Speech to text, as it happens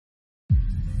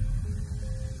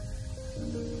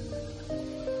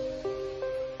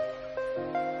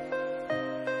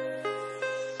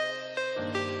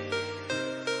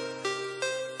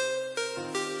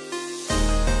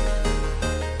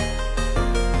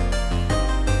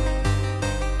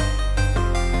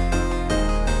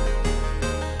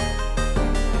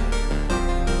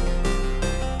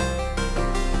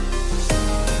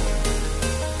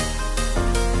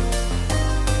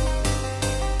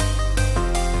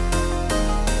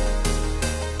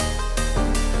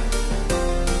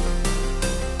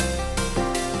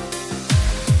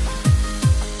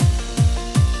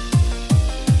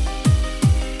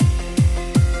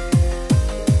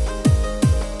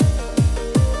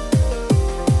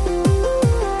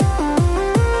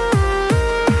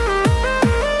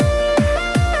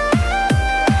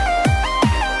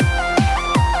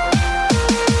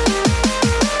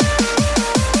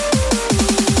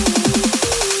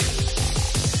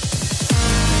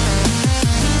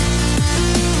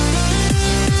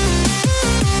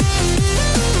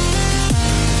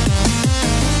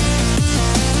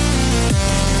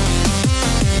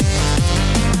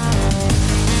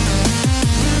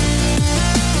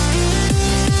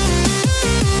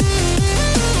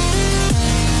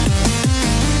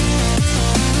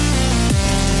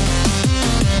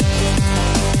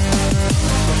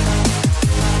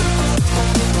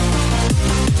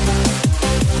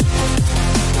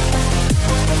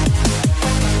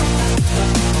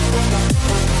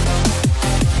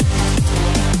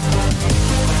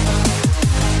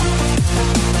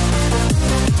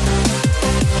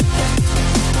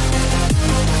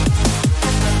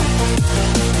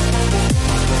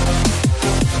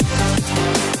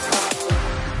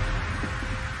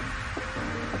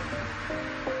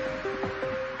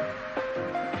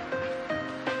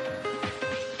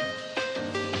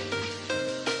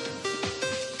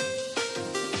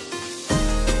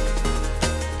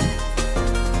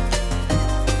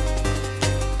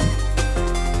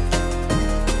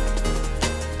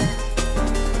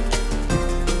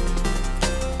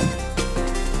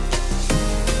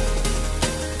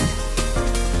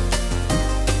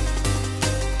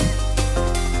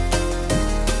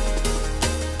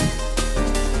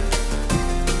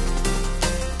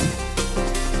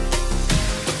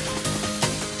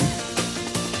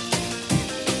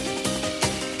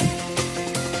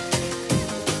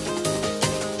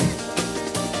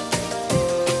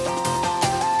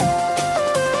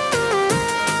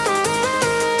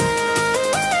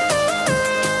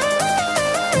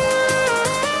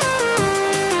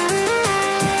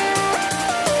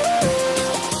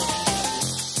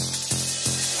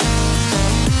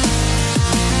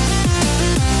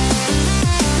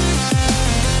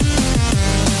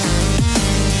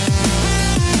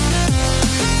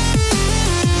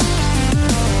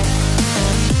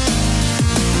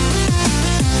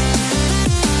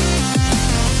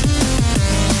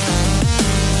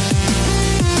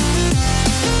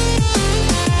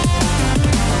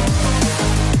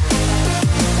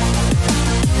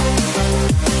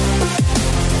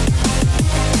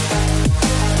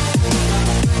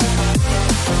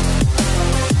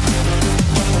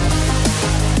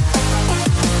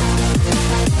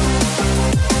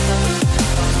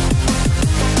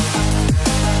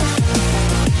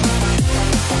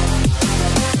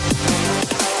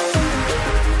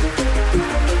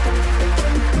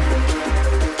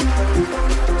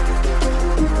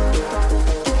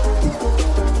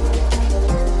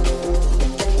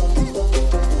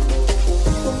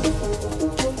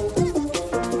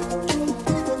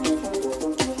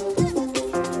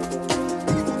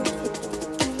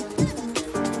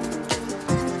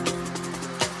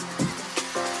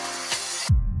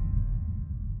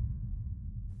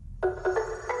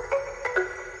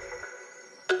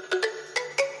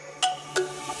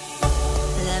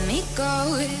go,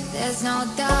 there's no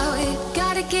doubt.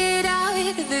 Gotta get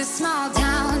out of this small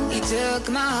town. You took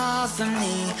my heart from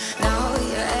me, now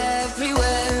you're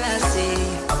everywhere I see.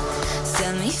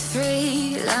 Set me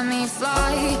free, let me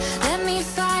fly, let me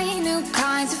find new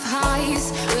kinds of highs.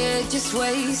 We're just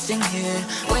wasting here,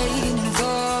 waiting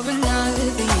for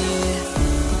another year.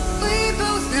 We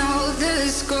both know the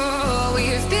score,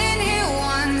 we've been here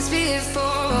once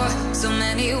before. So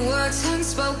many words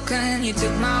unspoken, you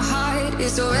took my heart,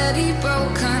 it's already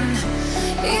broken.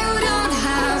 You don't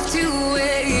have to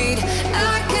wait,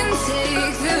 I can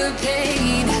take the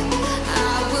pain.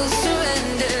 I will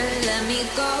surrender, let me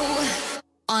go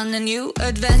on a new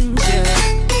adventure.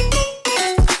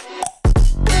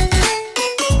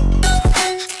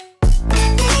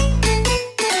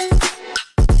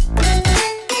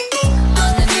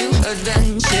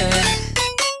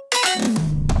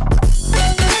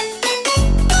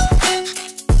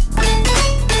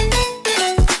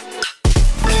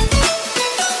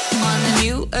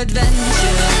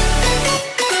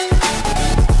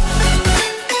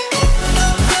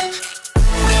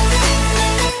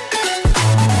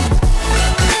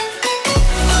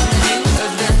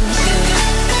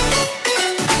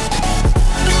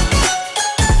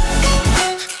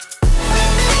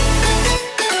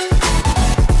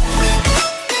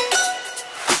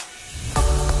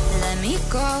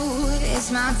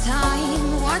 My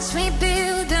time, watch me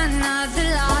build another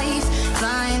life,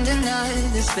 find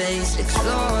another space,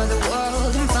 explore the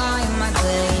world and find my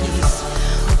place.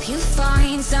 Hope you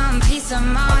find some peace of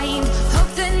mind,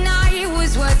 hope the night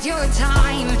was worth your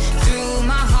time. Threw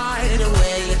my heart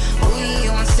away, we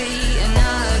won't see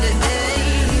another day.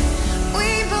 We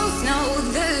both know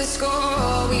the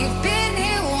score, we've been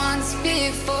here once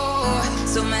before.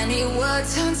 So many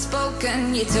words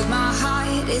unspoken, you took my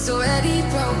heart, it's already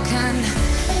broken.